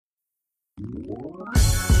Hey,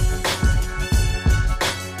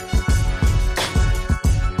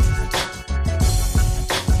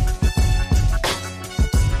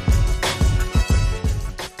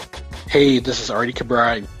 this is Artie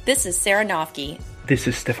Cabral. This is Sarah Nofke. This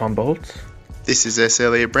is Stefan Boltz. This is S.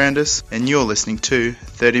 Elliot Brandis, and you're listening to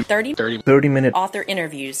 30 minute author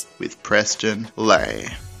interviews with Preston Lay.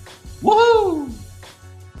 Woohoo!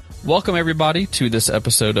 Welcome, everybody, to this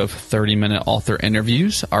episode of 30-Minute Author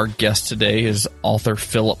Interviews. Our guest today is author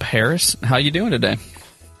Philip Harris. How you doing today?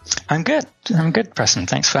 I'm good, Preston.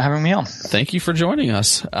 Thanks for having me on. Thank you for joining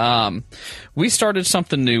us. We started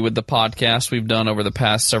something new with the podcast we've done over the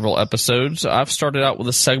past several episodes. I've started out with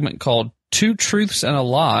a segment called Two Truths and a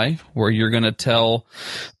Lie, where you're going to tell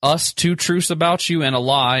us two truths about you and a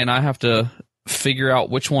lie, and I have to figure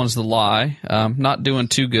out which one's the lie. Not doing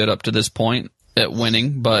too good up to this point at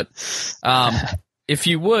winning, but if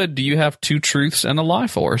you would, do you have two truths and a lie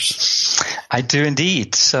for us? I do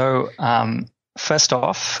indeed. So, first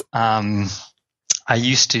off, I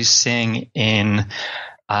used to sing in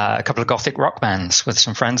a couple of gothic rock bands with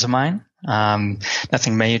some friends of mine.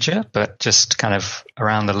 Nothing major, but just kind of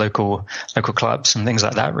around the local clubs and things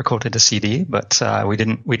like that. Recorded a CD, but we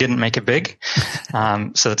didn't make it big.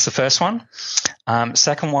 So that's the first one.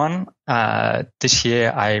 Second one, this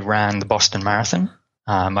year I ran the Boston Marathon.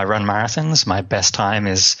 I run marathons. My best time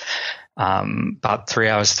is about 3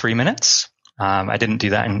 hours, 3 minutes. I didn't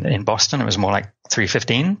do that in Boston. It was more like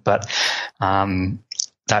 3:15, but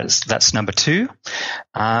that's number two.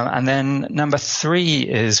 And then number three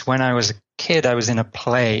is when I was a kid, I was in a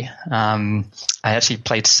play. I actually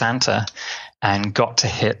played Santa and got to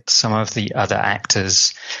hit some of the other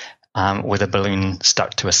actors with a balloon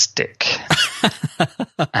stuck to a stick.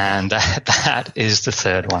 And that is the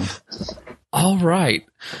third one. All right.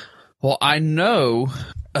 Well, I know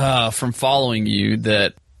from following you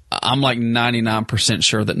that I'm like 99%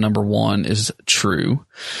 sure that number one is true.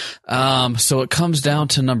 So it comes down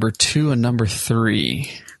to number two and number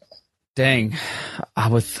three. Dang.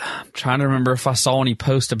 I'm trying to remember if I saw any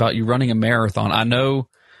post about you running a marathon.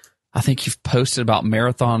 I think you've posted about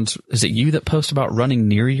marathons. Is it you that post about running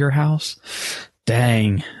near your house?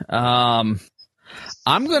 Dang.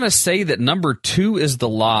 I'm going to say that number two is the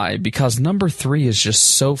lie because number three is just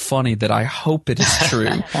so funny that I hope it is true.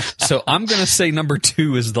 So I'm going to say number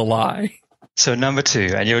two is the lie. So number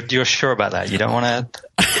two, and you're sure about that? You don't want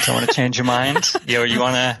to change your mind? You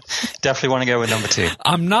definitely want to go with number two.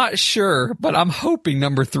 I'm not sure, but I'm hoping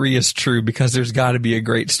number three is true because there's got to be a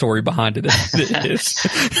great story behind it. It is.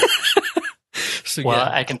 So, well,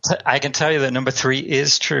 yeah. I can tell you that number three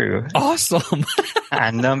is true. Awesome.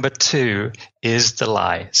 And number two is the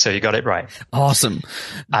lie. So you got it right. Awesome.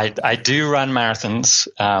 I do run marathons,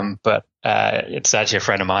 but it's actually a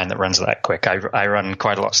friend of mine that runs that quick. I run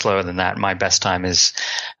quite a lot slower than that. My best time is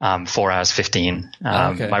 4 hours 15.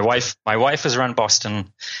 Okay. My wife has run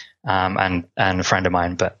Boston. And a friend of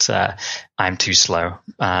mine, but I'm too slow.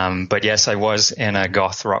 But yes, I was in a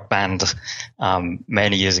goth rock band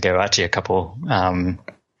many years ago, actually a couple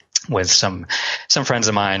with some friends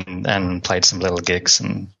of mine and played some little gigs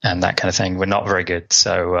and that kind of thing. We're not very good,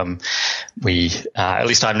 so at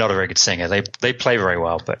least I'm not a very good singer. They play very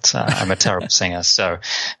well, but I'm a terrible singer, so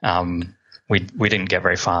we didn't get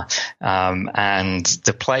very far. And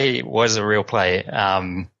the play was a real play.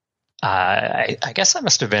 I guess I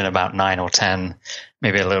must have been about 9 or 10,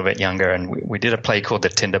 maybe a little bit younger. And we did a play called The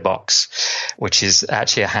Tinderbox, which is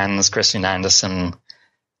actually a Hans Christian Andersen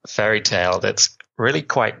fairy tale that's really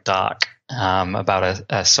quite dark, about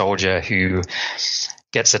a soldier who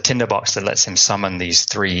gets a tinderbox that lets him summon these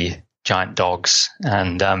 3 giant dogs.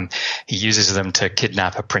 And he uses them to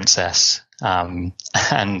kidnap a princess, and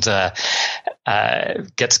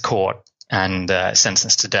gets caught and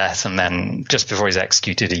sentenced to death. And then just before he's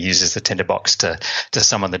executed, he uses the tinderbox to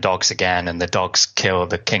summon the dogs again, and the dogs kill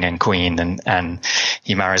the king and queen, and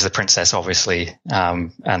he marries the princess, obviously.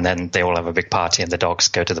 And then they all have a big party, and the dogs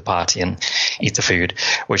go to the party and eat the food,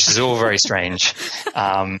 which is all very strange.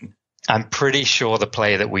 I'm pretty sure the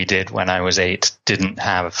play that we did when I was 8 didn't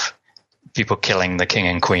have people killing the king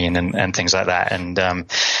and queen and things like that. And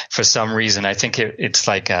for some reason, I think it's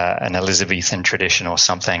like an Elizabethan tradition or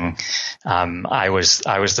something. I was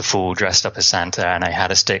the fool dressed up as Santa, and I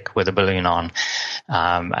had a stick with a balloon on.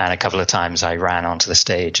 And a couple of times I ran onto the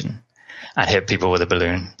stage and hit people with a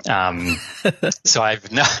balloon. So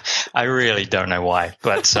I really don't know why,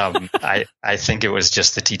 but I think it was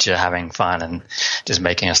just the teacher having fun and just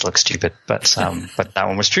making us look stupid. But that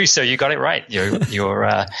one was true. So you got it right.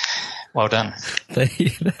 You're well done.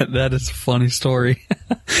 That is a funny story.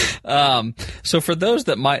 So for those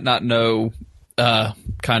that might not know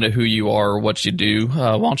kind of who you are or what you do,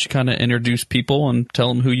 why don't you kind of introduce people and tell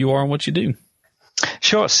them who you are and what you do?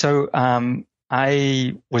 Sure. So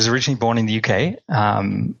I was originally born in the UK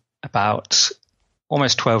about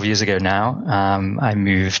almost 12 years ago now. I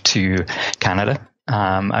moved to Canada.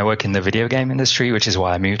 I work in the video game industry, which is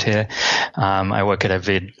why I moved here. I work at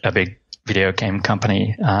a big video game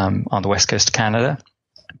company on the west coast of Canada.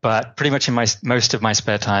 But pretty much most of my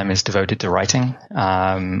spare time is devoted to writing.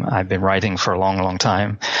 I've been writing for a long, long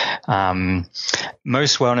time.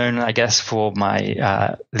 Most well known, I guess, for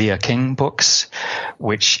my Leah King books,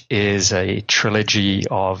 which is a trilogy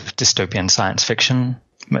of dystopian science fiction.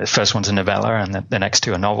 The first one's a novella, and the next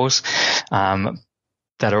two are novels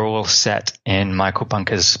that are all set in Michael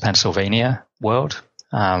Bunker's Pennsylvania world.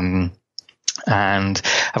 And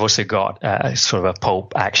I've also got sort of a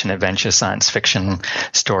pulp action adventure science fiction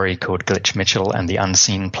story called Glitch Mitchell and the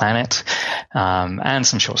Unseen Planet, and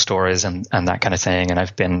some short stories and that kind of thing. And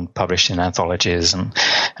I've been published in anthologies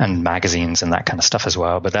and magazines and that kind of stuff as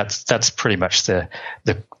well. But that's pretty much the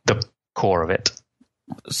core of it.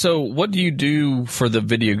 So what do you do for the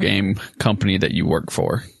video game company that you work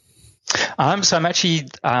for? So I'm actually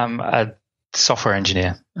a software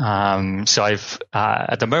engineer. So I've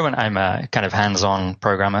at the moment I'm a kind of hands-on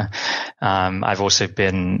programmer. I've also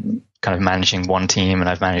been kind of managing one team, and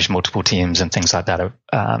I've managed multiple teams and things like that.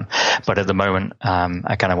 But at the moment,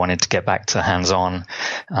 I kind of wanted to get back to hands-on.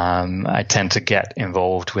 I tend to get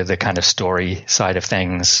involved with the kind of story side of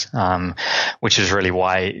things, which is really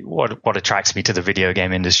why what attracts me to the video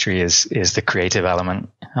game industry is the creative element,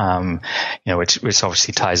 which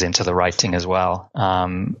obviously ties into the writing as well.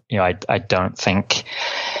 I don't think,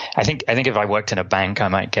 I think if I worked in a bank, I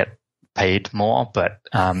might get paid more, but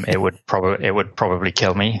it would probably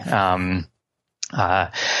kill me.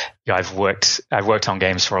 I've worked on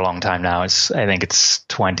games for a long time now. I think it's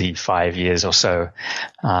 25 years or so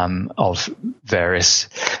of various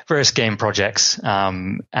game projects,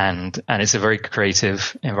 and it's a very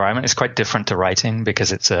creative environment. It's quite different to writing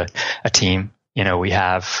because it's a team. We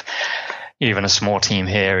have even a small team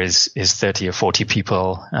here is 30 or 40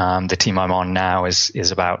 people. The team I'm on now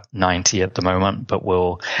is about 90 at the moment, but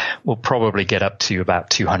we'll probably get up to about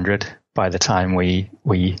 200 by the time we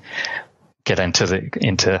get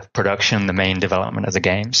into production, the main development of the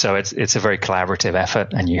game. So it's a very collaborative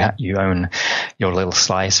effort, and you own your little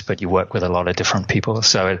slice, but you work with a lot of different people.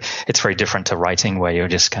 So it's very different to writing, where you're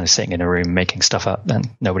just kind of sitting in a room making stuff up, and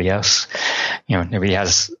nobody else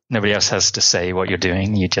has to say what you're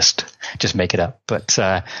doing. You just make it up. But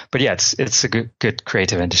yeah, it's a good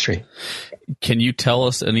creative industry. Can you tell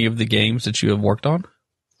us any of the games that you have worked on?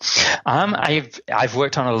 I've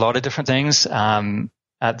worked on a lot of different things.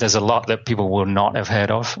 There's a lot that people will not have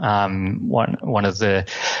heard of. One of the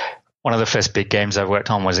first big games I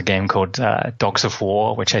worked on was a game called Dogs of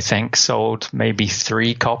War, which I think sold maybe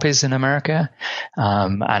 3 copies in America.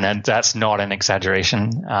 And that's not an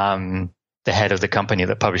exaggeration. The head of the company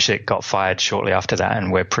that published it got fired shortly after that,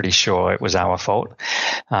 and we're pretty sure it was our fault.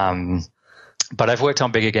 But I've worked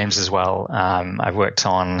on bigger games as well. I've worked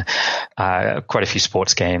on quite a few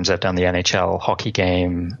sports games. I've done the NHL hockey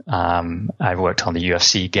game. I've worked on the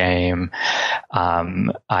UFC game.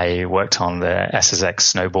 I worked on the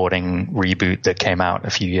SSX snowboarding reboot that came out a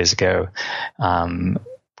few years ago.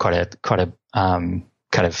 Quite a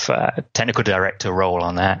kind of technical director role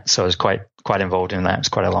on that. So I was quite involved in that. It was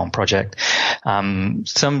quite a long project.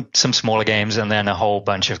 Some smaller games, and then a whole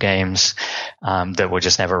bunch of games that were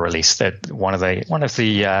just never released. That one of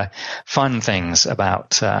the fun things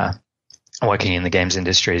about working in the games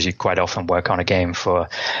industry is you quite often work on a game for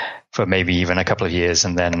maybe even a couple of years,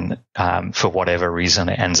 and then for whatever reason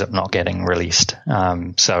it ends up not getting released.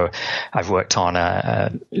 So I've worked on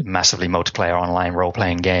a massively multiplayer online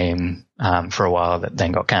role-playing game for a while that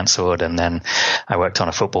then got cancelled, and then I worked on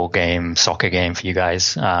a soccer game for you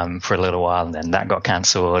guys for a little while, and then that got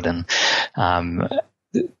cancelled, and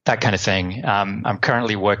that kind of thing. I'm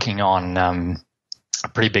currently working on a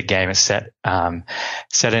pretty big game. It's set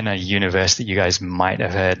in a universe that you guys might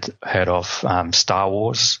have heard of, Star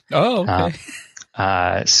Wars. Oh,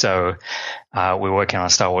 okay. So we're working on a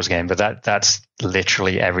Star Wars game, but that's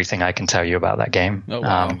literally everything I can tell you about that game. Oh,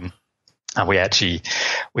 wow. And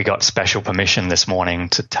we got special permission this morning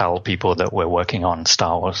to tell people that we're working on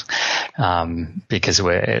Star Wars, because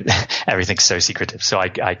everything's so secretive. So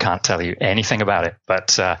I can't tell you anything about it,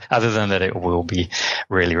 but other than that, it will be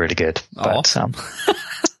really, really good. Awesome. But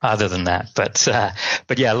other than that,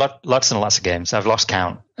 but yeah, lots and lots of games. I've lost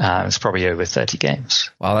count. It's probably over 30 games.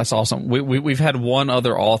 Wow, that's awesome. We've had one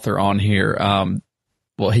other author on here.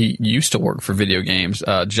 well, he used to work for video games.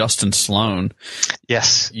 Justin Sloan.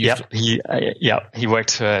 Yes. Yep. He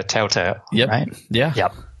worked for Telltale. Yep. Right. Yeah.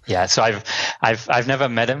 Yep. Yeah. So I've never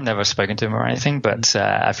met him, never spoken to him or anything, but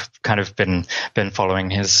I've kind of been following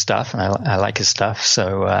his stuff, and I like his stuff.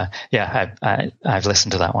 So I've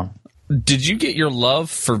listened to that one. Did you get your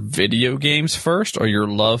love for video games first, or your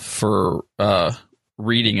love for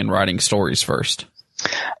reading and writing stories first?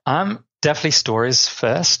 Definitely stories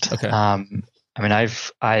first. Okay. I mean,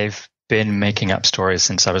 I've been making up stories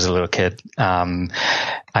since I was a little kid. That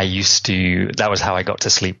was how I got to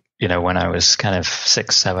sleep. When I was kind of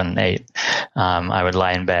 6, 7, 8, I would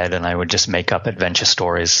lie in bed and I would just make up adventure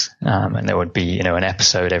stories. And there would be, an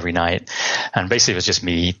episode every night. And basically it was just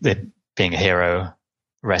me being a hero,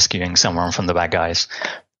 rescuing someone from the bad guys,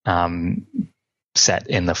 set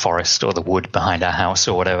in the forest or the wood behind our house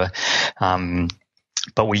or whatever.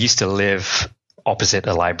 But we used to live opposite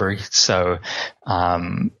a library. So,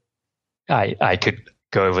 I could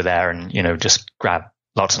go over there and, just grab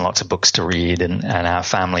lots and lots of books to read, and our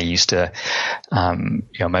family used to,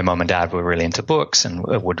 my mom and dad were really into books and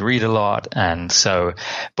would read a lot, and so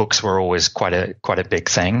books were always quite a big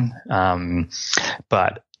thing.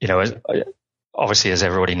 But obviously, as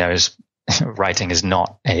everybody knows, writing is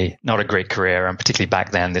not a great career, and particularly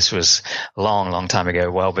back then, this was a long time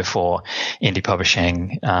ago, well before indie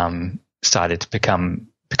publishing started to become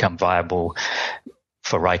viable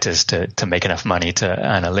for writers to make enough money to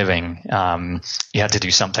earn a living. You had to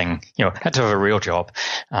do something, had to have a real job.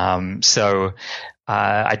 So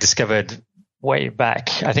I discovered way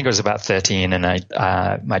back, I think I was about 13, and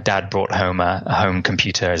my dad brought home a home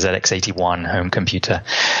computer, a ZX81 home computer,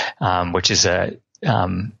 which is a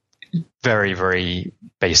very, very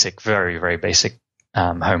basic, very, very basic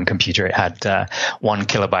home computer. It had 1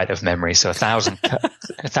 kilobyte of memory, so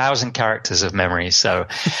 1,000 characters of memory. So,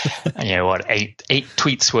 8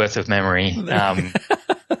 tweets worth of memory.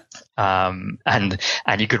 And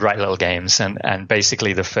you could write little games. And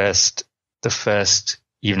basically the first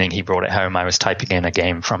evening he brought it home, I was typing in a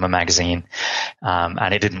game from a magazine,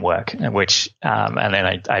 and it didn't work, and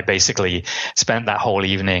then I basically spent that whole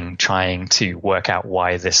evening trying to work out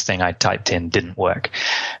why this thing I typed in didn't work.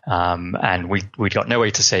 And we got no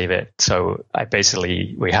way to save it. So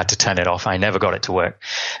we had to turn it off. I never got it to work.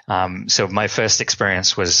 So my first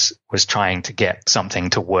experience was trying to get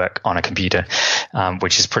something to work on a computer,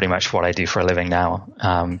 which is pretty much what I do for a living now.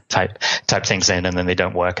 Type things in and then they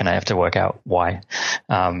don't work and I have to work out why.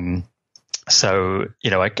 So,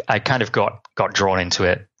 I kind of got drawn into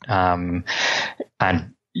it. And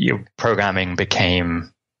programming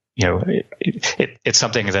became, it's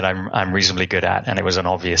something that I'm reasonably good at, and it was an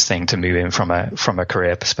obvious thing to move in from a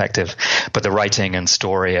career perspective. But the writing and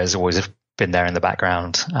story has always been there in the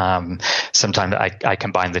background. Sometimes I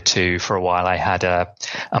combined the two. For a while, I had a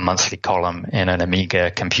monthly column in an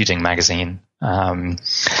Amiga computing magazine,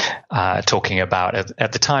 talking about,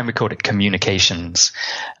 at the time we called it communications,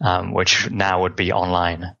 which now would be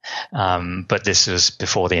online. But this was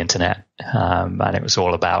before the internet. And it was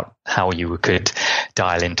all about how you could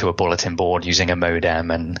dial into a bulletin board using a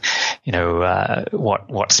modem, and,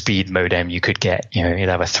 what speed modem you could get. You'd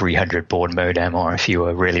have a 300 baud modem, or if you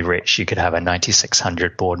were really rich, you could have a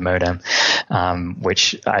 9600 baud modem,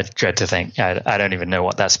 which I dread to think. I don't even know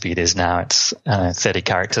what that speed is now. It's 30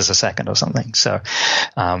 characters a second or something. So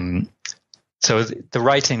the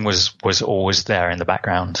writing was always there in the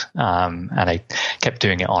background, and I kept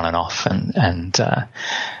doing it on and off, and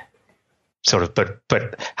sort of,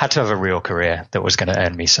 but had to have a real career that was going to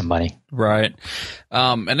earn me some money. Right.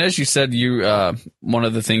 And as you said, you one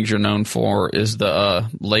of the things you're known for is the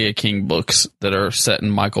Leah King books that are set in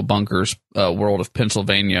Michael Bunker's world of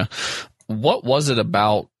Pennsylvania. What was it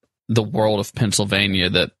about the world of Pennsylvania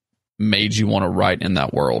that made you want to write in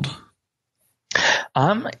that world?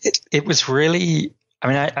 It was really,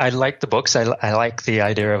 I like the books. I like the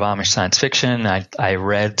idea of Amish science fiction. I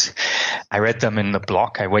read them in the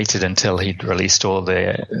block. I waited until he'd released all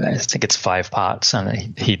I think it's 5 parts,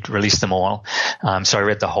 and he'd released them all. So I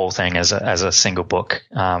read the whole thing as a single book,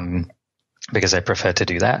 because I prefer to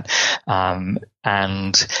do that.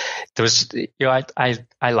 And there was, I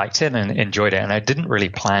liked it and enjoyed it, and I didn't really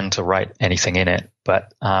plan to write anything in it,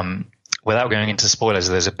 but, without going into spoilers,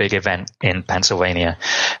 there's a big event in Pennsylvania,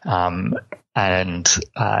 and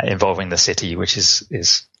involving the city, which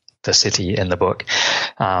is the city in the book,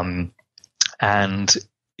 and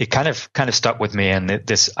it kind of stuck with me. And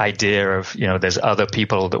this idea of there's other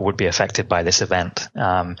people that would be affected by this event,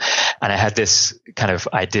 and I had this kind of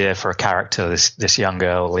idea for a character, this young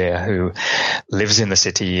girl, Leah, who lives in the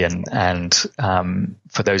city, and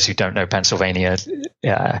for those who don't know Pennsylvania,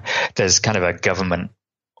 there's kind of a government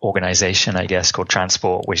organization, I guess, called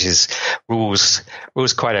Transport, which is rules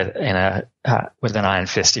quite with an iron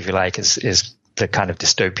fist, if you like, is the kind of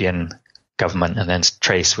dystopian government, and then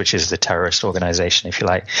Trace, which is the terrorist organization, if you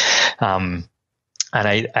like. And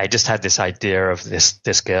I just had this idea of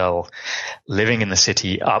this girl living in the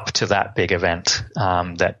city up to that big event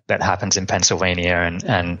that happens in Pennsylvania,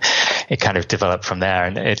 and it kind of developed from there.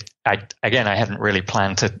 And I hadn't really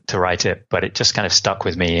planned to write it, but it just kind of stuck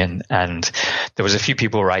with me. And there was a few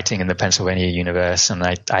people writing in the Pennsylvania universe, and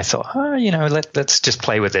I thought, let's just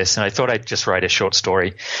play with this. And I thought I'd just write a short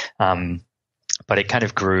story. But it kind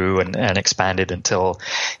of grew and expanded until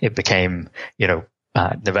it became,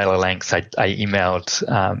 novella length. I emailed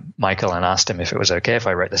Michael and asked him if it was okay if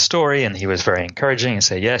I wrote the story, and he was very encouraging and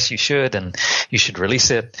said, yes, you should, and you should release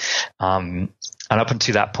it. And up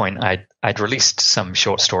until that point, I'd released some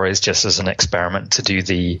short stories just as an experiment to do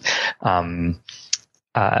the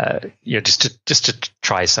just to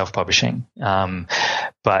try self-publishing.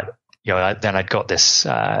 But then I'd got this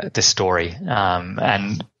story,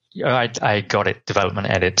 and I got it development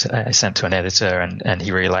edit. I sent to an editor, and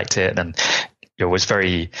he really liked it, and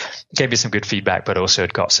gave me some good feedback, but also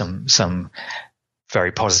it got some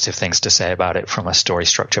very positive things to say about it from a story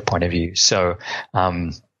structure point of view. So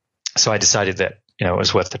I decided that it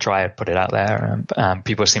was worth a try. I'd put it out there, and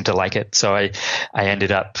people seemed to like it. So I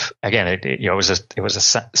ended up again. It was a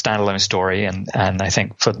standalone story, and I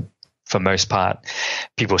think for most part,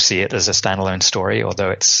 people see it as a standalone story, although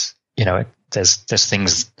it's there's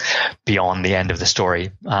things beyond the end of the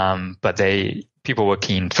story. But people were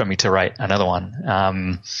keen for me to write another one.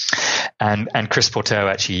 And Chris Porteau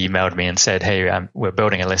actually emailed me and said, hey, we're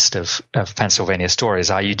building a list of Pennsylvania stories.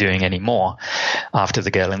 Are you doing any more after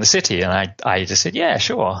The Girl in the City? And I just said, yeah,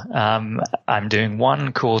 sure. I'm doing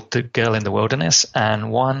one called The Girl in the Wilderness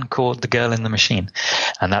and one called The Girl in the Machine.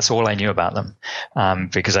 And that's all I knew about them,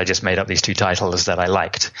 because I just made up these two titles that I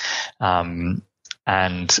liked. And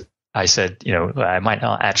I said, I might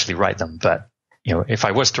not actually write them, but if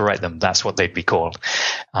I was to write them, that's what they'd be called.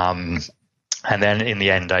 And then in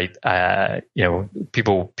the end,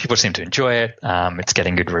 people seem to enjoy it. It's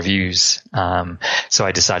getting good reviews. So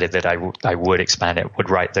I decided that I would expand it, would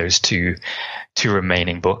write those two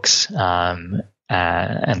remaining books. And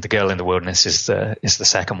The Girl in the Wilderness is the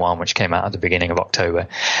second one, which came out at the beginning of October.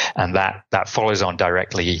 And that follows on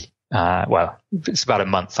directly. It's about a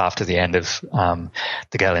month after the end of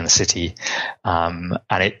The Girl in the City. And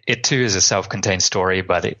it too is a self-contained story,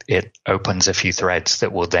 but it opens a few threads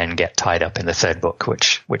that will then get tied up in the third book,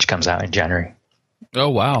 which comes out in January.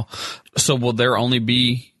 Oh, wow. So will there only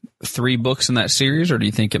be 3 books in that series, or do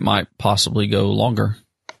you think it might possibly go longer?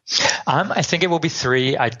 I think it will be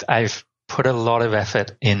 3. I've put a lot of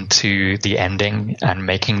effort into the ending and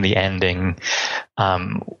making the ending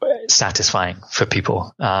satisfying for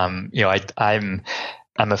people. I'm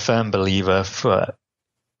a firm believer for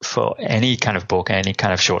any kind of book, any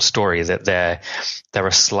kind of short story, that they're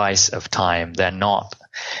a slice of time. They're not,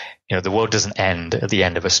 the world doesn't end at the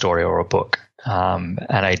end of a story or a book. And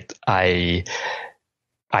I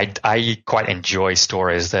quite enjoy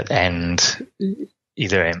stories that end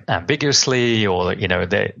either ambiguously, or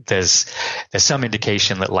there's some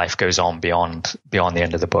indication that life goes on beyond the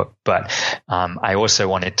end of the book. But I also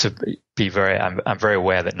wanted to be I'm very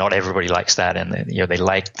aware that not everybody likes that, and they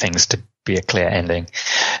like things to be a clear ending.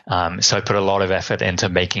 So I put a lot of effort into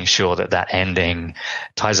making sure that ending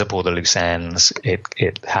ties up all the loose ends.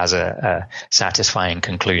 It has a satisfying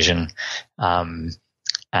conclusion, and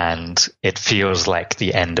it feels like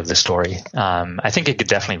the end of the story. I think it could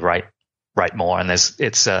definitely write more, and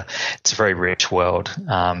it's a very rich world.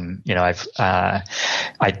 I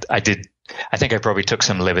think I probably took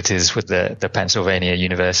some liberties with the Pennsylvania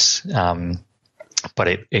universe, but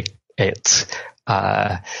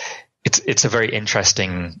it's a very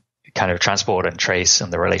interesting kind of Transport and Trace,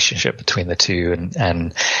 and the relationship between the two,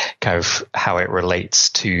 and kind of how it relates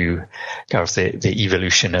to kind of the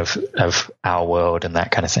evolution of our world and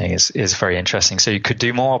that kind of thing is very interesting. So you could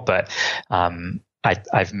do more, but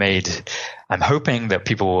I'm hoping that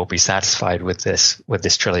people will be satisfied with this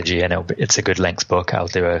trilogy, and it's a good length book. I'll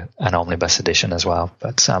do an omnibus edition as well.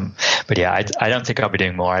 But yeah, I don't think I'll be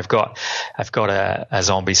doing more. I've got a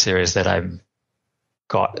zombie series that I've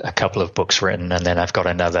got a couple of books written, and then I've got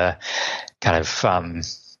another kind of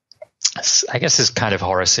I guess is kind of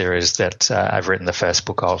horror series that I've written the first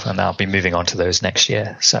book of, and I'll be moving on to those next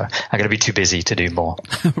year. So I'm going to be too busy to do more.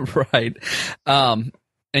 Right.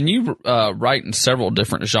 And you write in several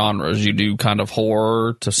different genres. You do kind of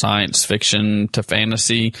horror to science fiction to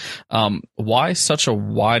fantasy. Why such a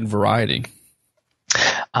wide variety?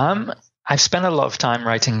 I I've spent a lot of time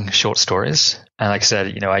writing short stories. And like I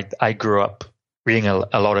said, I grew up reading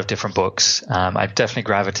a lot of different books. I've definitely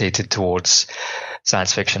gravitated towards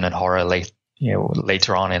science fiction and horror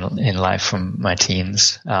later on in life from my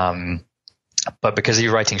teens. But because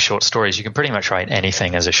you're writing short stories, you can pretty much write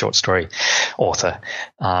anything as a short story author.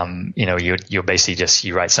 You're basically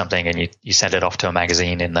you write something and you send it off to a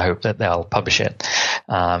magazine in the hope that they'll publish it.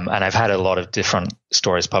 And I've had a lot of different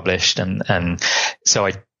stories published, and so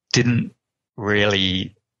I didn't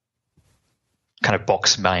really kind of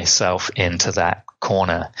box myself into that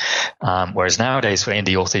corner. Whereas nowadays for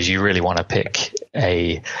indie authors, you really want to pick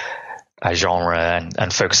a genre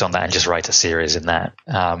and focus on that and just write a series in that.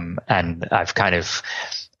 And I've kind of,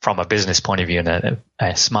 from a business point of view and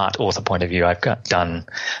a smart author point of view, I've done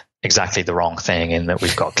exactly the wrong thing in that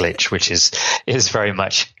we've got Glitch, which is very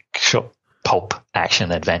much short pulp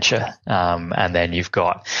action adventure. And then you've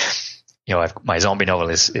got, my zombie novel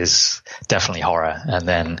is definitely horror, and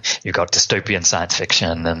then you've got dystopian science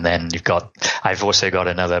fiction, and then I've also got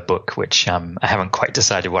another book which I haven't quite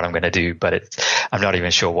decided what I'm going to do, but I'm not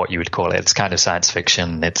even sure what you would call it. It's kind of science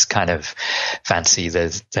fiction. It's kind of fancy.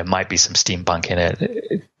 There might be some steampunk in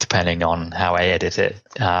it, depending on how I edit it.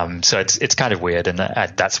 So it's kind of weird, and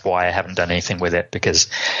that's why I haven't done anything with it, because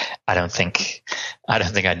I don't think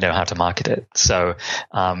I know how to market it. So,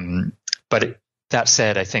 that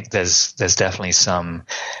said, I think there's definitely some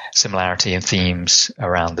similarity in themes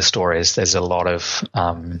around the stories. There's a lot of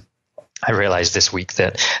I realized this week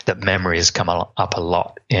that memory has come up a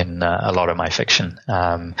lot in a lot of my fiction.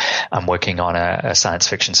 I'm working on a science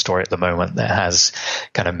fiction story at the moment that has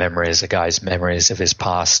kind of memories. A guy's memories of his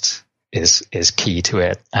past is key to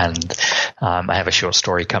it, and I have a short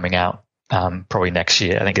story coming out. Probably next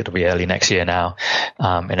year. I think it'll be early next year now, in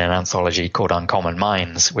an anthology called Uncommon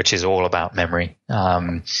Minds, which is all about memory.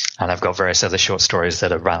 And I've got various other short stories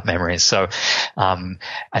that are about memories. So,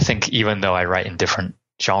 I think even though I write in different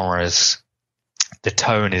genres, the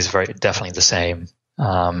tone is definitely the same.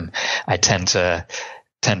 I tend to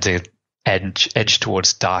edge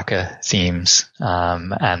towards darker themes,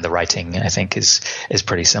 and the writing I think is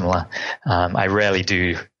pretty similar. I rarely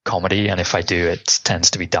do comedy, and if I do, it tends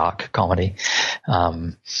to be dark comedy.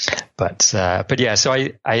 But yeah, so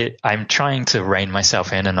I'm trying to rein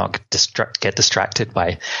myself in and not get distracted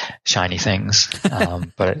by shiny things.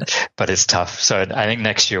 But it's tough. So I think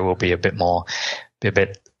next year will be a bit more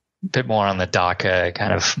on the darker,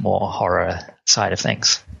 kind of more horror side of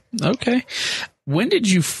things. Okay. When did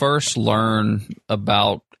you first learn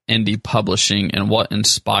about indie publishing, and what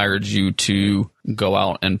inspired you to go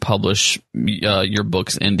out and publish your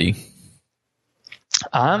books indie?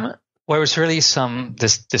 Well, it was really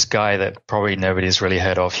this guy that probably nobody's really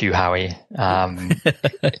heard of, Hugh Howey.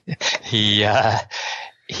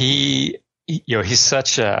 He's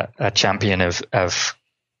such a champion of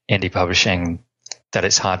indie publishing that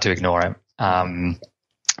it's hard to ignore him.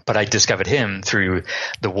 But I discovered him through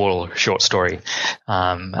the Wool short story.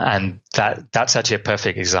 And that's actually a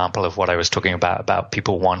perfect example of what I was talking about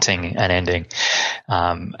people wanting an ending.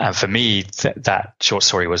 And for me, that short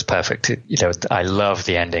story was perfect. I love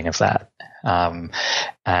the ending of that.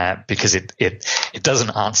 Because it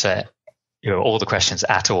doesn't answer all the questions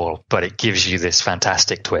at all, but it gives you this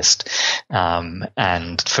fantastic twist.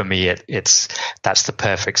 And for me, that's the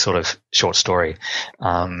perfect sort of short story.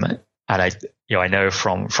 And I know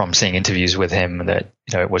from seeing interviews with him that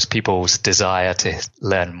it was people's desire to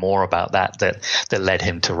learn more about that led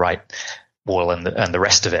him to write Wool and the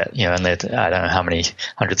rest of it. And I don't know how many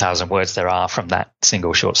 100,000 words there are from that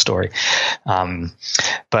single short story.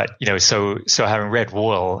 But so having read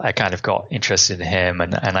Wool, I kind of got interested in him,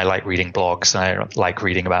 and I like reading blogs, and I like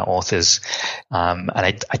reading about authors. And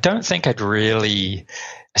I don't think I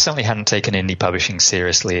certainly hadn't taken indie publishing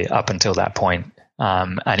seriously up until that point.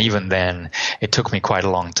 And even then, it took me quite a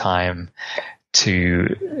long time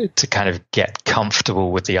to kind of get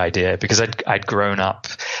comfortable with the idea, because I'd grown up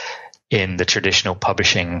in the traditional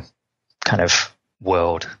publishing kind of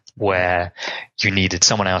world where you needed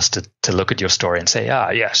someone else to look at your story and say,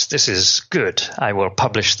 yes, this is good, I will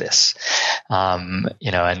publish this. And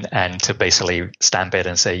to basically stamp it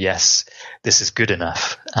and say, yes, this is good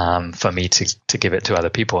enough for me to give it to other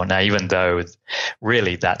people. Now, even though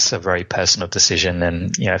really that's a very personal decision,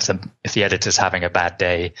 and if the editor's having a bad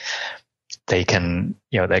day, they can,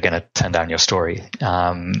 they're going to turn down your story.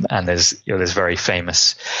 And there's very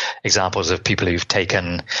famous examples of people who've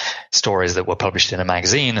taken stories that were published in a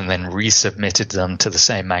magazine and then resubmitted them to the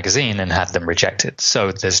same magazine and had them rejected.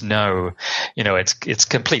 So there's no, it's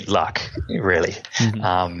complete luck, really.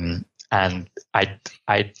 Mm-hmm. and I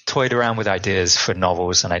toyed around with ideas for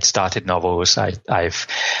novels, and I'd started novels.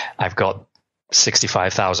 I've got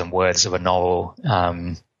 65,000 words of a novel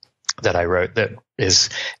that I wrote that is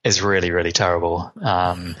really, really terrible.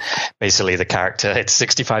 Basically, the character, it's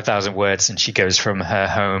 65,000 words, and she goes from her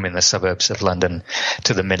home in the suburbs of London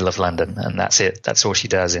to the middle of London, and that's it. That's all she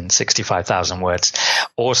does in 65,000 words.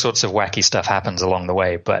 All sorts of wacky stuff happens along the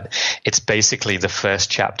way, but it's basically the first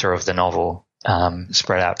chapter of the novel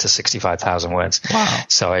spread out to 65,000 words. Wow.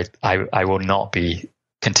 So I will not be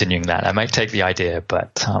continuing that. I might take the idea,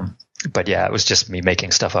 but yeah, it was just me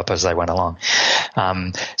making stuff up as I went along.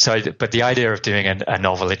 But the idea of doing a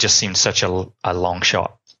novel, it just seemed such a long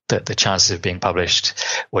shot that the chances of being published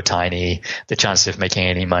were tiny. The chances of making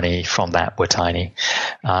any money from that were tiny.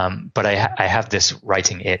 But I have this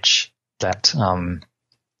writing itch that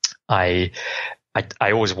I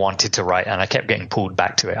always wanted to write, and I kept getting pulled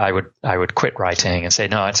back to it. I would quit writing and say,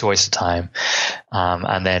 no, it's a waste of time.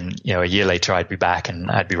 And then, a year later I'd be back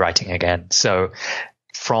and I'd be writing again. So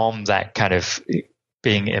from that kind of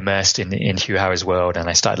being immersed in Hugh Howey's world, and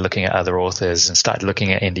I started looking at other authors and started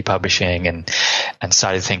looking at indie publishing and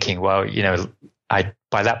started thinking, well,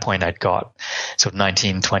 by that point I'd got sort of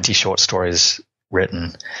 19, 20 short stories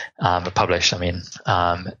written, published,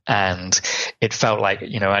 and it felt like,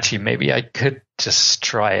 actually maybe I could just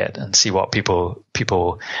try it and see what people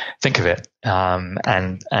think of it. And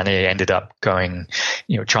I ended up going,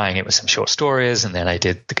 trying it with some short stories, and then I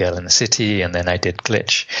did The Girl in the City, and then I did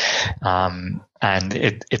Glitch. And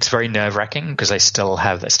it's very nerve-wracking because I still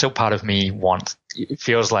have that. Still part of me it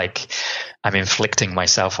feels like I'm inflicting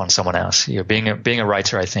myself on someone else. Being a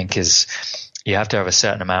writer, I think, is, you have to have a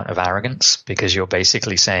certain amount of arrogance, because you're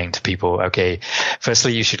basically saying to people, okay,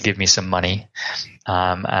 firstly, you should give me some money.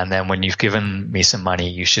 And then when you've given me some money,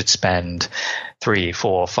 you should spend 3,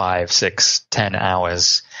 4, 5, 6, 10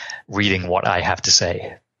 hours reading what I have to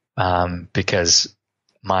say. Because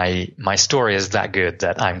my story is that good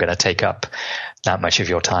that I'm going to take up that much of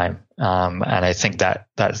your time. And I think that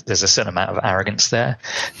there's a certain amount of arrogance there.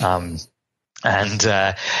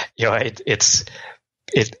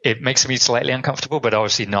 It makes me slightly uncomfortable, but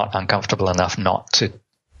obviously not uncomfortable enough not to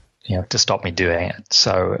stop me doing it.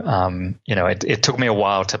 So, it took me a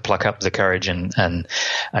while to pluck up the courage and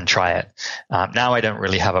try it. Now I don't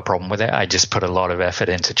really have a problem with it. I just put a lot of effort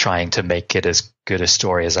into trying to make it as good a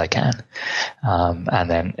story as I can. And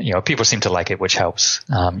then, people seem to like it, which helps.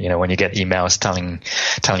 When you get emails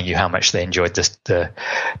telling you how much they enjoyed the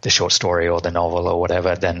short story or the novel or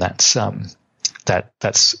whatever, then that's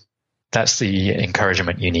the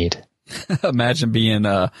encouragement you need. Imagine being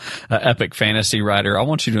a epic fantasy writer. I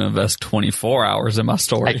want you to invest 24 hours in my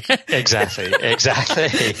story. Exactly.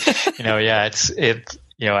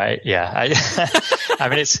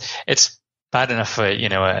 It's bad enough for,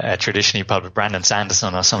 a traditionally published Brandon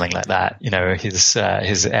Sanderson or something like that,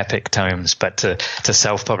 his epic tomes, but to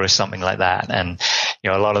self-publish something like that. And,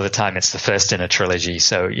 a lot of the time it's the first in a trilogy.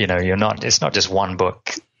 So, it's not just one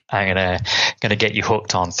book. I'm gonna get you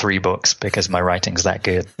hooked on 3 books because my writing's that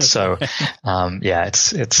good. So,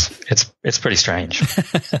 it's pretty strange.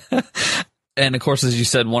 And of course, as you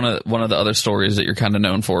said, one of the other stories that you're kind of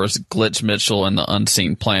known for is Glitch Mitchell and the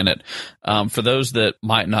Unseen Planet. For those that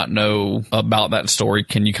might not know about that story,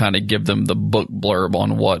 can you kind of give them the book blurb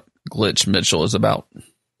on what Glitch Mitchell is about?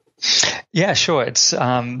 Yeah, sure. It's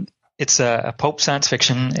a pulp science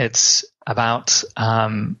fiction. It's about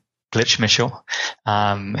Glitch Mitchell,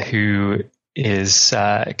 who is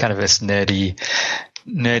kind of this nerdy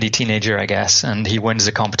teenager, I guess, and he wins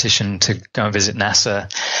a competition to go and visit NASA,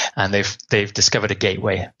 and they've discovered a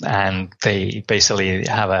gateway, and they basically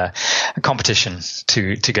have a competition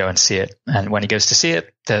to go and see it. And when he goes to see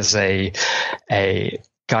it, there's a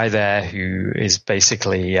guy there who is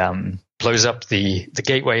basically blows up the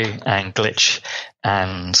gateway, and Glitch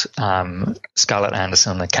and Scarlett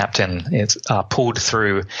Anderson, the captain, are pulled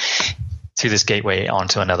through to this gateway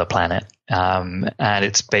onto another planet. And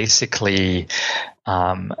it's basically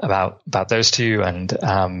about those two and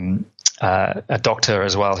a doctor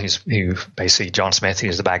as well, who basically John Smith,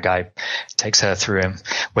 who's the bad guy, takes her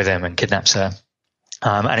with him and kidnaps her.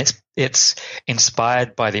 And it's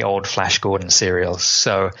inspired by the old Flash Gordon serials.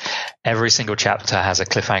 So every single chapter has a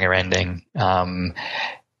cliffhanger ending. So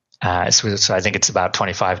I think it's about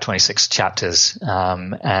 25, 26 chapters.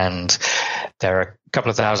 And there are a couple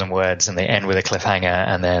of thousand words, and they end with a cliffhanger,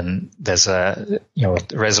 and then there's a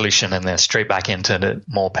resolution, and then straight back into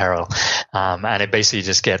more peril. And it basically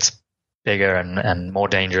just gets bigger and more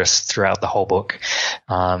dangerous throughout the whole book.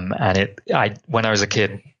 When I was a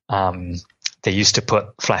kid, they used to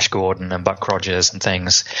put Flash Gordon and Buck Rogers and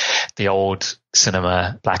things, the old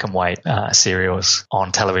cinema black and white serials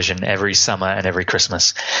on television every summer and every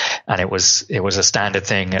Christmas. And it was a standard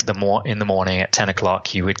thing in the morning at 10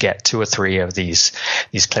 o'clock, you would get 2 or 3 of these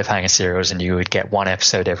cliffhanger serials, and you would get 1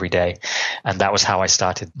 episode every day. And that was how I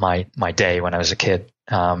started my day when I was a kid.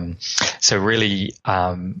 So really,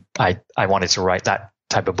 I wanted to write that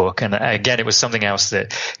type of book. And again, it was something else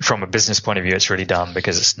that from a business point of view, it's really dumb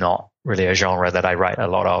because it's not really a genre that I write a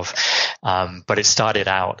lot of. But it started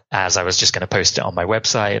out as I was just going to post it on my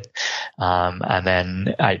website. And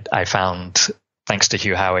then I found, thanks to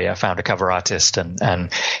Hugh Howey, I found a cover artist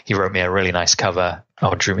and he wrote me a really nice cover,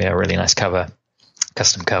 or drew me a really nice cover,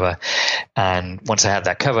 custom cover. And once I had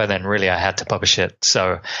that cover, then really I had to publish it.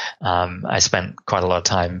 So I spent quite a lot of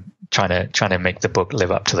time trying to make the book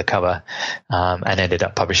live up to the cover, and ended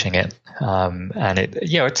up publishing it. And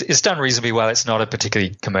it's done reasonably well. It's not a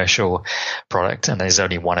particularly commercial product, and there's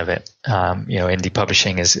only one of it. Indie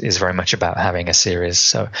publishing is very much about having a series.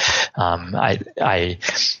 So I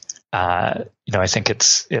think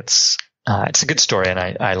it's a good story, and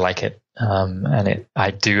I like it.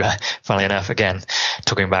 I do, funnily enough, again,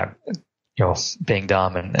 talking about being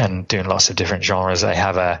dumb and doing lots of different genres. I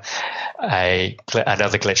have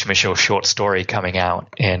another Glitch Mitchell short story coming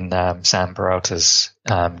out in Sam Peralta's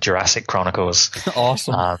Jurassic Chronicles.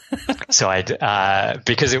 Awesome. So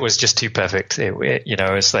because it was just too perfect.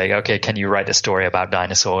 It's like, okay, can you write a story about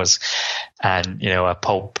dinosaurs and a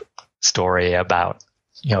pulp story about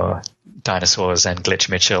dinosaurs and Glitch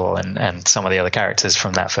Mitchell and some of the other characters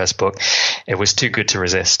from that first book? It was too good to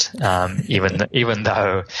resist. Even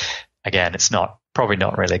though, again, it's probably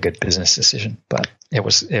not really a good business decision, but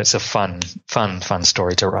it's a fun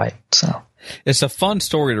story to write. So it's a fun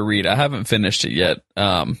story to read. I haven't finished it yet.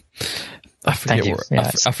 I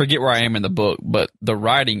forget where I am in the book, but the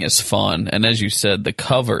writing is fun, and as you said, the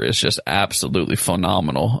cover is just absolutely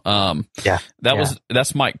phenomenal.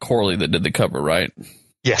 That's Mike Corley that did the cover, right?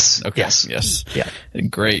 Yes. Okay. Yes. Yeah.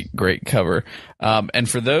 Great cover. And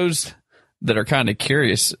for those that are kind of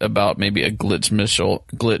curious about maybe a Glitch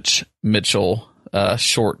Mitchell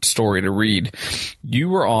short story to read, you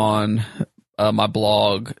were on my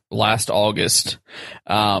blog last August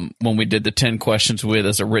when we did the 10 questions with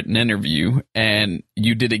as a written interview, and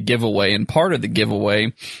you did a giveaway, and part of the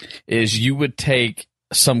giveaway is you would take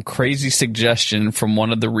some crazy suggestion from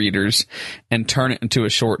one of the readers and turn it into a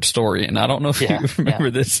short story. And I don't know if you remember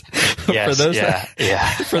this. Yes,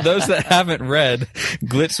 for those that haven't read,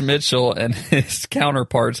 Glitch Mitchell and his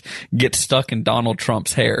counterparts get stuck in Donald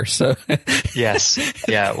Trump's hair. So yes.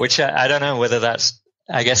 Yeah. Which I don't know whether that's,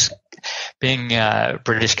 I guess, being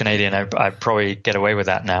British Canadian, I probably get away with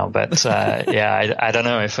that now. But I don't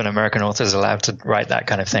know if an American author is allowed to write that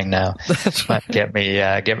kind of thing now. Might get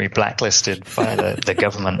me blacklisted by the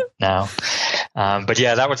government now. But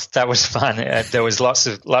yeah, that was fun. There was lots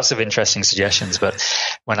of interesting suggestions. But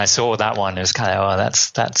when I saw that one, it was kind of,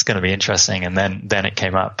 that's going to be interesting. And then it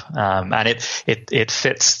came up, and it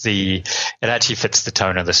fits it actually fits the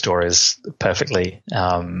tone of the stories perfectly.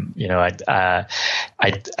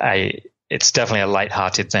 It's definitely a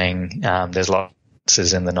lighthearted thing. There's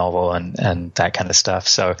lots in the novel and that kind of stuff.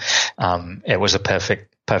 So it was a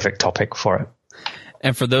perfect topic for it.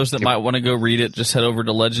 And for those that might want to go read it, just head over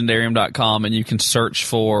to legendarium.com and you can search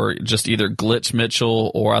for just either Glitch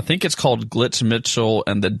Mitchell, or I think it's called Glitch Mitchell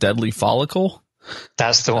and the Deadly Follicle.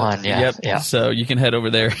 That's the one. Yeah. Yep. Yeah. So you can head over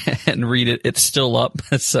there and read it. It's still up.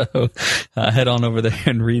 So head on over there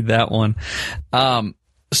and read that one.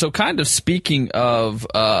 So kind of speaking of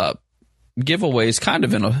giveaways, kind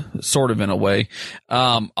of in a way,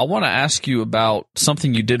 I want to ask you about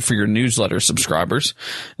something you did for your newsletter subscribers.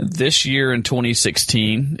 This year in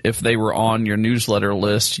 2016, if they were on your newsletter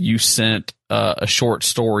list, you sent a short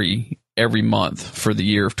story every month for the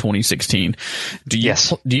year of 2016. Do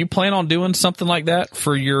you plan on doing something like that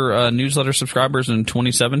for your newsletter subscribers in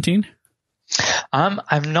 2017?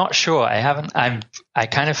 I'm not sure. I haven't. I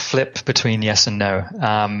kind of flip between yes and no.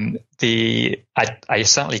 I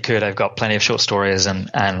certainly could. I've got plenty of short stories, and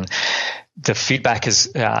the feedback has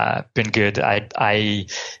been good. I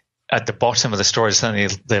at the bottom of the stories, certainly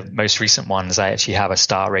the most recent ones, I actually have a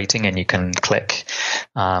star rating, and you can click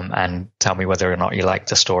and tell me whether or not you like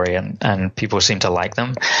the story, and people seem to like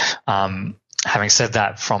them. Having said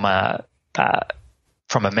that, from a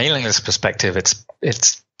mailing list perspective,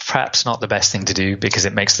 it's perhaps not the best thing to do because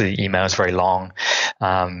it makes the emails very long,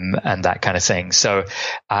 and that kind of thing. So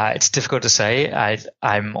it's difficult to say.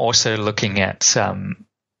 I'm also looking at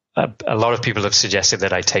a lot of people have suggested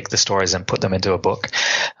that I take the stories and put them into a book.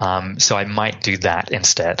 So I might do that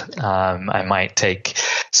instead. I might take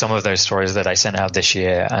some of those stories that I sent out this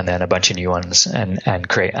year and then a bunch of new ones and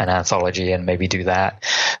create an anthology and maybe do that.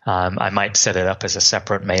 I might set it up as a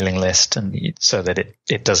separate mailing list and so that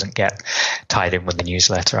it doesn't get tied in with the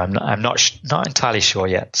newsletter. I'm not entirely sure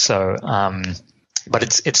yet. So, but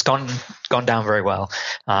it's gone down very well.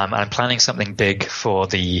 I'm planning something big for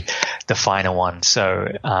the final one. So,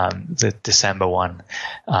 the December one,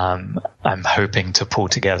 I'm hoping to pull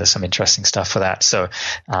together some interesting stuff for that. So,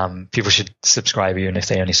 people should subscribe even if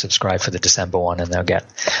they only subscribe for the December one, and they'll get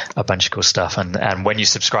a bunch of cool stuff. And when you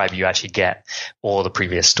subscribe, you actually get all the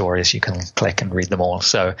previous stories. You can click and read them all.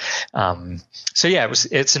 So yeah,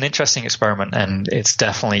 it's an interesting experiment, and it's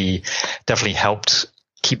definitely helped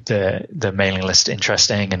keep the mailing list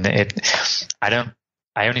interesting. And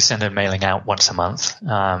I only send a mailing out once a month.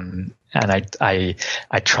 And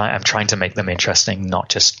I'm trying to make them interesting, not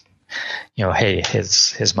just, hey,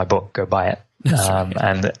 here's my book, go buy it.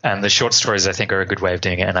 And the short stories I think are a good way of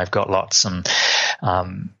doing it. And I've got lots, and,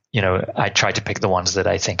 I try to pick the ones that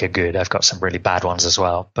I think are good. I've got some really bad ones as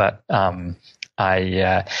well, but, I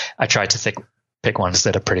try to pick ones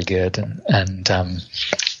that are pretty good and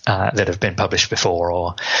that have been published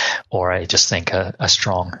before or I just think are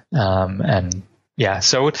strong. And yeah,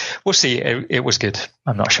 so we'll see. It was good.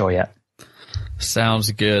 I'm not sure yet.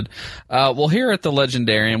 Sounds good. Well, here at the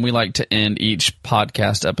Legendarian, we like to end each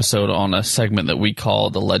podcast episode on a segment that we call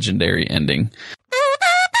the Legendary Ending.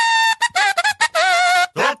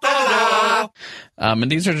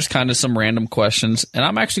 And these are just kind of some random questions. And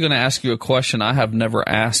I'm actually going to ask you a question I have never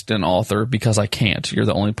asked an author because I can't. You're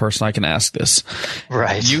the only person I can ask this.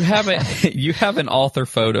 Right. You have an author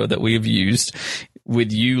photo that we have used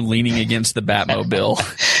with you leaning against the Batmobile.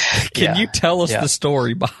 Can you tell us the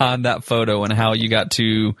story behind that photo and how you got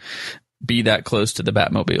to be that close to the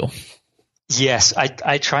Batmobile? Yes,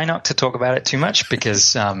 I try not to talk about it too much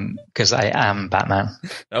because I am Batman.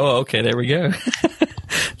 Oh, okay, there we go.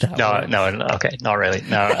 No, okay, not really.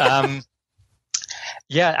 No.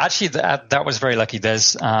 Yeah, actually, that was very lucky.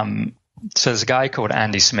 There's a guy called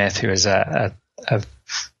Andy Smith who is a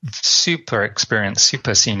super experienced,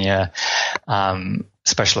 super senior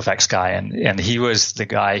special effects guy, and he was the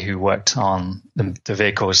guy who worked on the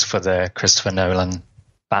vehicles for the Christopher Nolan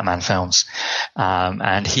Batman films.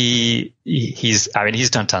 And he's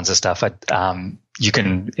done tons of stuff. You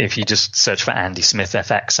can, if you just search for Andy Smith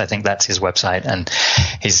FX, I think that's his website. And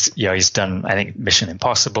he's done, I think, Mission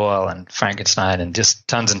Impossible and Frankenstein and just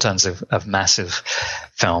tons and tons of massive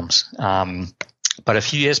films. But a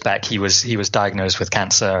few years back, he was diagnosed with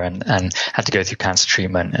cancer and had to go through cancer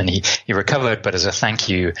treatment, and he recovered. But as a thank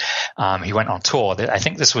you, he went on tour. I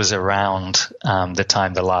think this was around the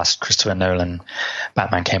time the last Christopher Nolan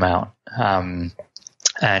Batman came out.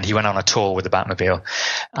 And he went on a tour with the Batmobile,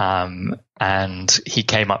 and he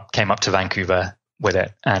came up to Vancouver with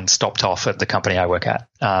it and stopped off at the company I work at.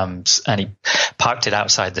 And he parked it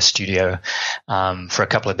outside the studio for a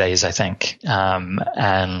couple of days, I think.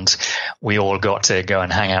 And we all got to go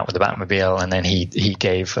and hang out with the Batmobile. And then he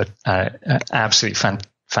gave an absolutely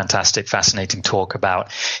fantastic, fascinating talk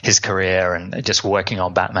about his career and just working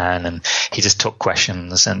on Batman. And he just took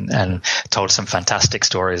questions and told some fantastic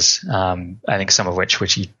stories. I think some of which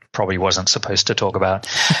he probably wasn't supposed to talk about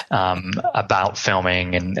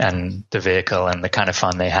filming and the vehicle and the kind of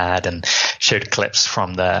fun they had, and showed clips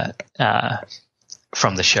from the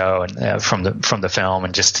show and from the film,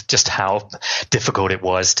 and just how difficult it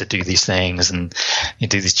was to do these things, and you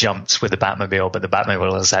do these jumps with the Batmobile, but the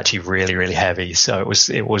Batmobile is actually really, really heavy. So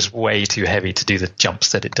it was way too heavy to do the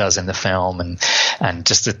jumps that it does in the film, and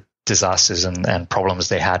just the disasters and problems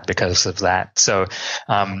they had because of that. So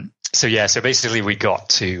basically we got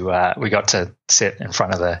to sit in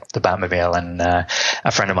front of the Batmobile, and a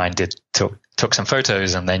friend of mine took some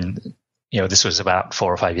photos, and then, this was about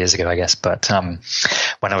 4 or 5 years ago, I guess. But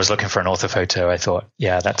when I was looking for an author photo, I thought,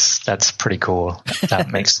 yeah, that's pretty cool. That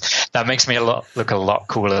makes me look a lot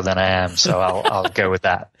cooler than I am. So I'll go with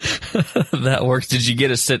that. That works. Did you get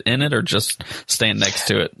to sit in it or just stand next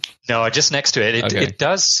to it? No, just next to it. It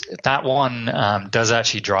does. That one does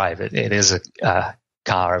actually drive. It is a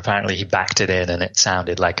car. Apparently, he backed it in, and it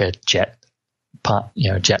sounded like a jet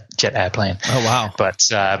airplane. Oh wow!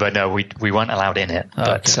 But no, we weren't allowed in it.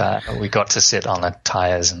 But we got to sit on the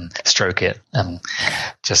tires and stroke it and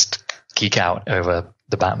just geek out over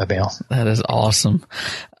the Batmobile. That is awesome.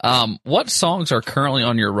 What songs are currently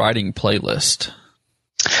on your writing playlist?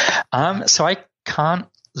 So I can't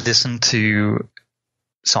listen to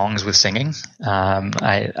songs with singing.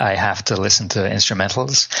 I have to listen to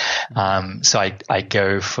instrumentals. So I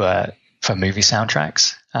go for movie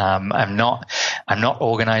soundtracks. I'm not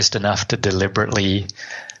organized enough to deliberately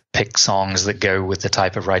pick songs that go with the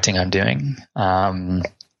type of writing I'm doing.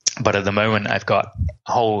 But at the moment, I've got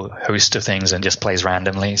a whole host of things and just plays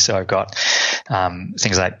randomly. So I've got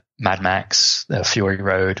things like Mad Max, Fury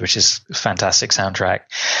Road, which is a fantastic soundtrack.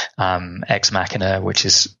 Ex Machina, which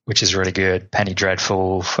is really good. Penny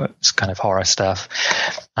Dreadful for kind of horror stuff.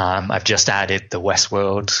 I've just added the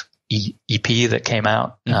Westworld EP that came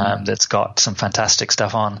out. That's got some fantastic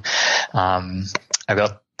stuff on. I've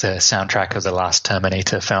got the soundtrack of the last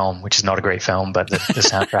Terminator film, which is not a great film, but the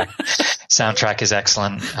soundtrack is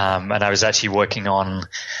excellent. And I was actually working on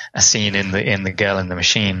a scene in the Girl in the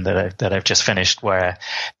Machine that I've just finished, where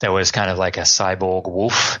there was kind of like a cyborg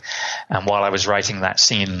wolf. And while I was writing that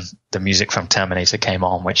scene, the music from Terminator came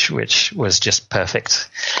on, which was just perfect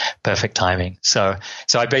timing. So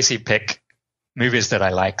I basically pick movies that I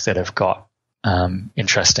like that have got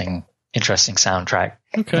interesting soundtrack.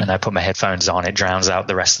 Okay. And I put my headphones on. It drowns out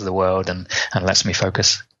the rest of the world and lets me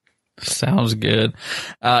focus. Sounds good.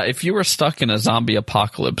 If you were stuck in a zombie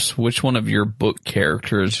apocalypse, which one of your book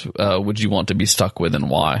characters would you want to be stuck with, and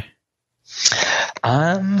why?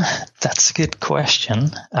 That's a good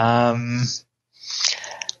question.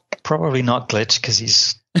 Probably not Glitch, because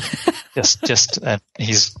he's he's just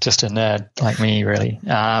a nerd like me, really.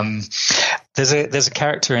 There's a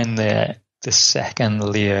character in the second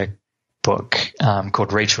Leah book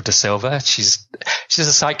called Rachel De Silva. She's a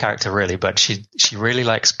side character, really, but she really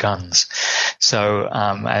likes guns. So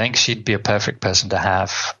I think she'd be a perfect person to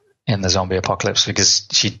have in the zombie apocalypse, because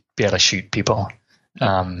she'd be able to shoot people,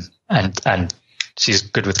 and she's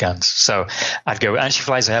good with guns. So I'd go, and she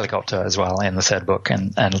flies a helicopter as well in the third book,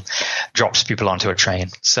 and drops people onto a train.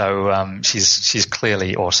 So she's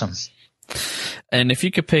clearly awesome. And if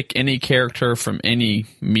you could pick any character from any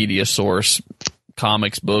media source,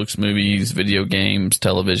 comics, books, movies, video games,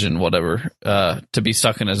 television, whatever, to be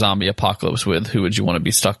stuck in a zombie apocalypse with, who would you want to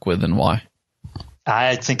be stuck with, and why?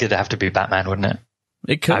 I think it'd have to be Batman, wouldn't it?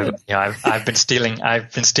 It could. I've been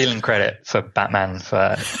stealing credit for Batman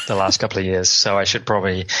for the last couple of years, so I should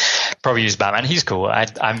probably use Batman. He's cool.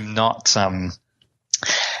 I'm not.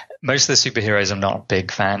 Most of the superheroes I'm not a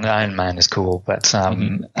big fan. Iron Man is cool, but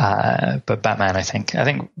Batman, I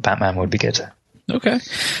think Batman would be good. Okay.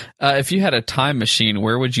 If you had a time machine,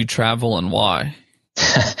 where would you travel and why?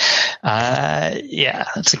 Yeah,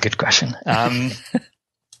 that's a good question.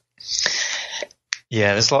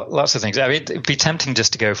 Yeah, there's lots of things. I mean, it'd be tempting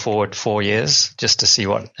just to go forward 4 years, just to see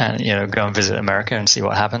what, go and visit America and see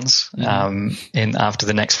what happens in after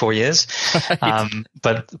the next 4 years. Right.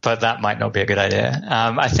 But that might not be a good idea.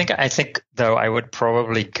 I think though I would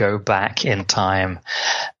probably go back in time,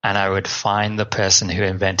 and I would find the person who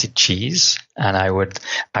invented cheese, and I would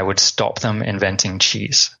stop them inventing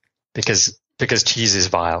cheese, because cheese is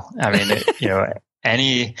vile. I mean,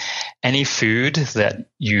 any food that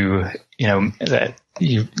you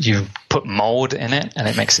put mold in it and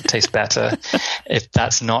it makes it taste better, if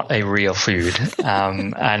that's not a real food. I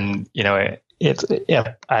don't know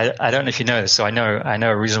if you know this, so I know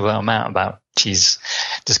a reasonable amount about cheese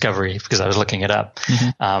discovery because I was looking it up.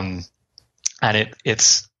 And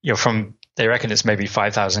it's from, they reckon it's maybe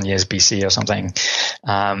 5,000 years BC or something.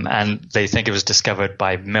 And they think it was discovered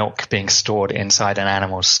by milk being stored inside an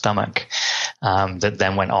animal's stomach, that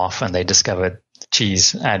then went off, and they discovered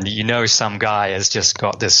cheese. And some guy has just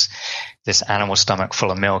got this animal stomach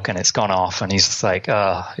full of milk, and it's gone off, and he's like,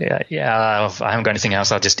 oh yeah, I haven't got anything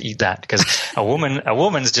else, I'll just eat that, because a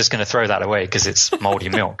woman's just going to throw that away because it's moldy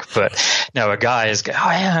milk. But no, a guy is, oh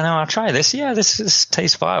yeah, no, I'll try this. Yeah, this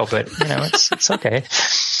tastes vile, but it's okay.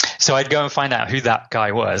 So I'd go and find out who that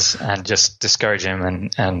guy was and just discourage him,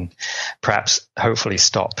 and perhaps hopefully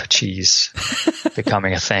stop cheese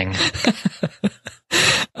becoming a thing.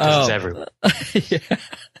 It's everywhere. Yeah,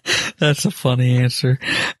 that's a funny answer.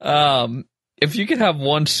 If you could have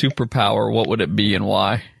one superpower, what would it be and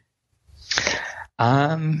why?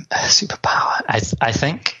 Superpower. I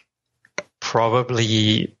think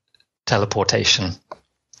probably teleportation.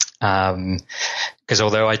 Because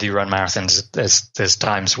although I do run marathons, there's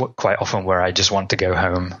times quite often where I just want to go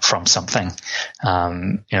home from something.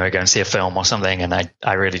 Go and see a film or something, and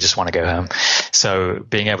I really just want to go home. So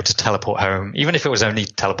being able to teleport home, even if it was only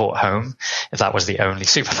teleport home, if that was the only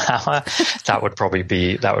superpower, that would probably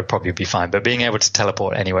be fine. But being able to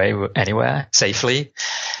teleport anywhere safely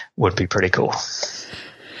would be pretty cool.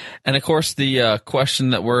 And of course, the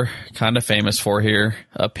question that we're kind of famous for here: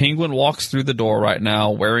 a penguin walks through the door right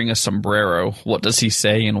now wearing a sombrero. What does he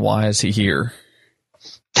say, and why is he here?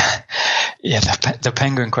 Yeah, the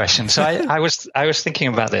penguin question. So I was thinking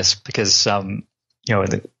about this because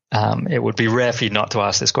it would be rare for you not to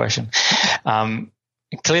ask this question.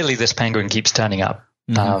 Clearly, this penguin keeps turning up.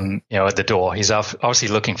 At the door. He's obviously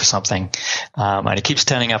looking for something, and he keeps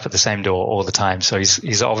turning up at the same door all the time. So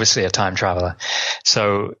he's obviously a time traveler.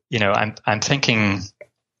 So I'm thinking,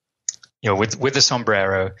 with the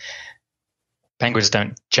sombrero, penguins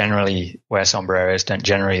don't generally wear sombreros, don't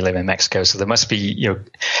generally live in Mexico. So there must be,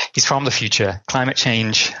 he's from the future. Climate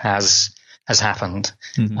change has happened,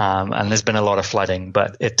 and there's been a lot of flooding,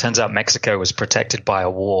 but it turns out Mexico was protected by a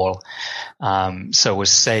wall, so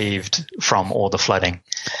was saved from all the flooding.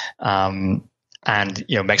 And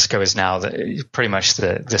Mexico is now pretty much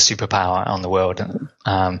the superpower on the world.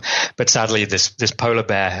 But sadly, this polar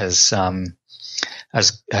bear has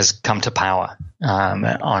come to power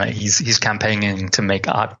on it. He's campaigning to make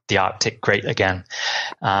the Arctic great again,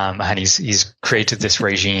 and he's created this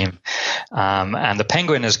regime. And the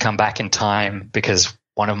penguin has come back in time because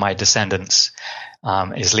one of my descendants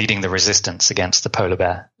is leading the resistance against the polar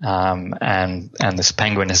bear, and this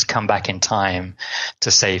penguin has come back in time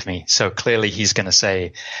to save me. So clearly, he's going to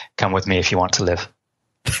say, "Come with me if you want to live."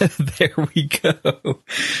 There we go.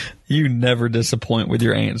 You never disappoint with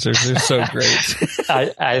your answers. They're so great.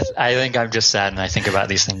 I think I'm just sad, and I think about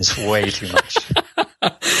these things way too much.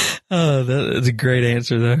 Oh, that is a great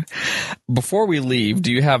answer there. Before we leave, do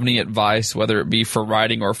you have any advice, whether it be for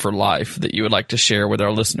writing or for life, that you would like to share with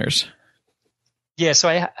our listeners? Yeah, so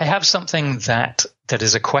I have something that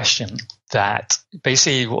is a question that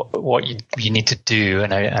basically what you need to do,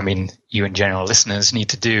 and I mean you and general listeners need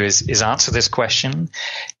to do is answer this question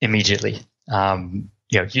immediately.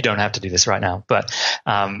 You don't have to do this right now, but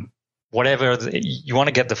whatever you want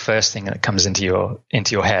to get the first thing that comes into your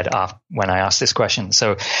head when I ask this question.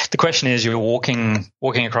 So the question is: you're walking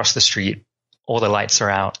across the street, all the lights are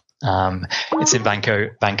out. It's in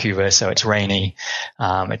Vancouver, so it's rainy,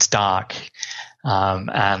 it's dark,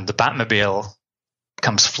 and the Batmobile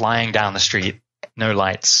comes flying down the street, no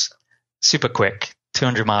lights, super quick,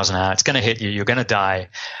 200 miles an hour. It's going to hit you. You're going to die.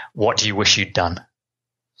 What do you wish you'd done?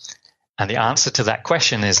 And the answer to that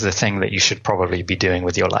question is the thing that you should probably be doing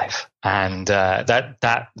with your life. And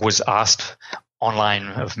that was asked online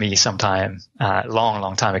of me sometime,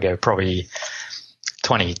 long time ago, probably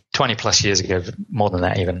 20 plus years ago, more than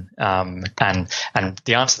that even. And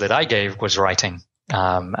the answer that I gave was writing.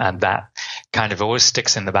 And that kind of always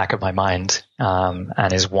sticks in the back of my mind,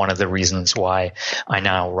 and is one of the reasons why I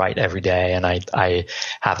now write every day. And I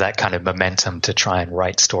have that kind of momentum to try and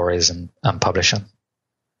write stories and publish them.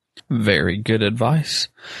 Very good advice.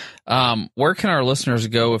 Where can our listeners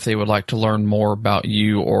go if they would like to learn more about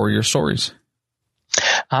you or your stories?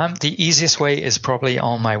 The easiest way is probably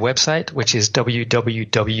on my website, which is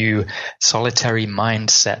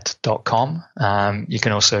www.solitarymindset.com. You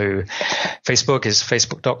can also, Facebook is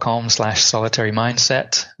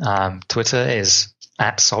facebook.com/solitarymindset. Twitter is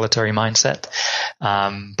 @solitarymindset.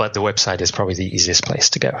 But the website is probably the easiest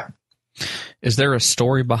place to go. Is there a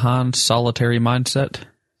story behind Solitary Mindset?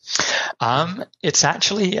 It's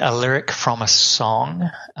actually a lyric from a song.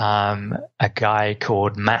 A guy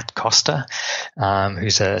called Matt Costa,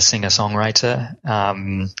 who's a singer-songwriter.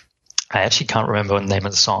 I actually can't remember the name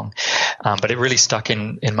of the song, but it really stuck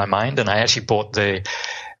in my mind. And I actually bought the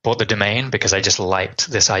domain because I just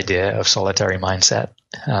liked this idea of solitary mindset,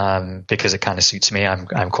 because it kind of suits me.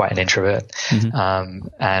 I'm quite an introvert,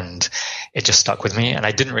 and it just stuck with me. And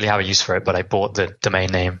I didn't really have a use for it, but I bought the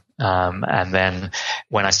domain name. And then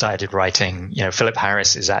when I started writing, Philip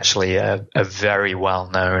Harris is actually a very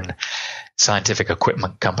well-known scientific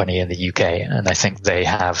equipment company in the UK, and I think they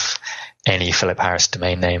have any Philip Harris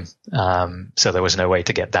domain name. So there was no way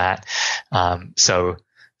to get that. So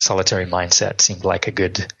Solitary Mindset seemed like a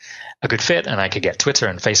good fit, and I could get Twitter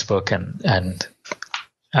and Facebook and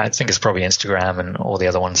I think it's probably Instagram and all the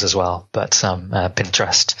other ones as well, but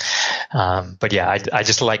Pinterest. But yeah, I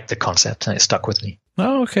just liked the concept and it stuck with me.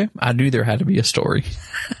 Oh, okay. I knew there had to be a story.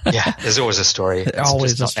 Yeah, there's always a story.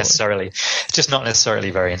 It's just not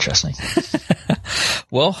necessarily very interesting.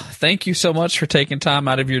 Well, thank you so much for taking time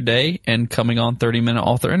out of your day and coming on 30-Minute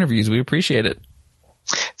Author Interviews. We appreciate it.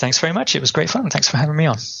 Thanks very much. It was great fun. Thanks for having me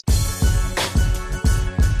on.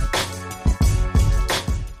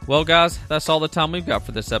 Well, guys, that's all the time we've got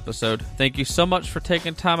for this episode. Thank you so much for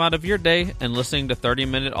taking time out of your day and listening to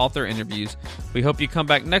 30-Minute Author Interviews. We hope you come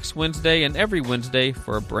back next Wednesday and every Wednesday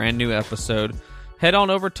for a brand new episode. Head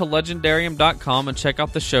on over to legendarium.com and check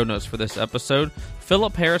out the show notes for this episode.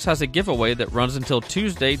 Philip Harris has a giveaway that runs until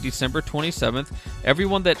Tuesday, December 27th.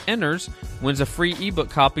 Everyone that enters wins a free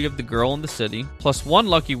ebook copy of The Girl in the City, plus one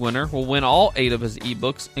lucky winner will win all 8 of his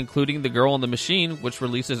ebooks, including The Girl in the Machine, which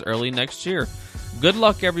releases early next year. Good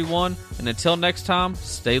luck, everyone, and until next time,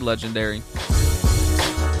 stay legendary.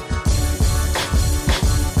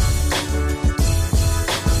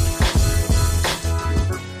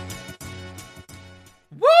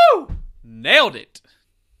 Woo! Nailed it!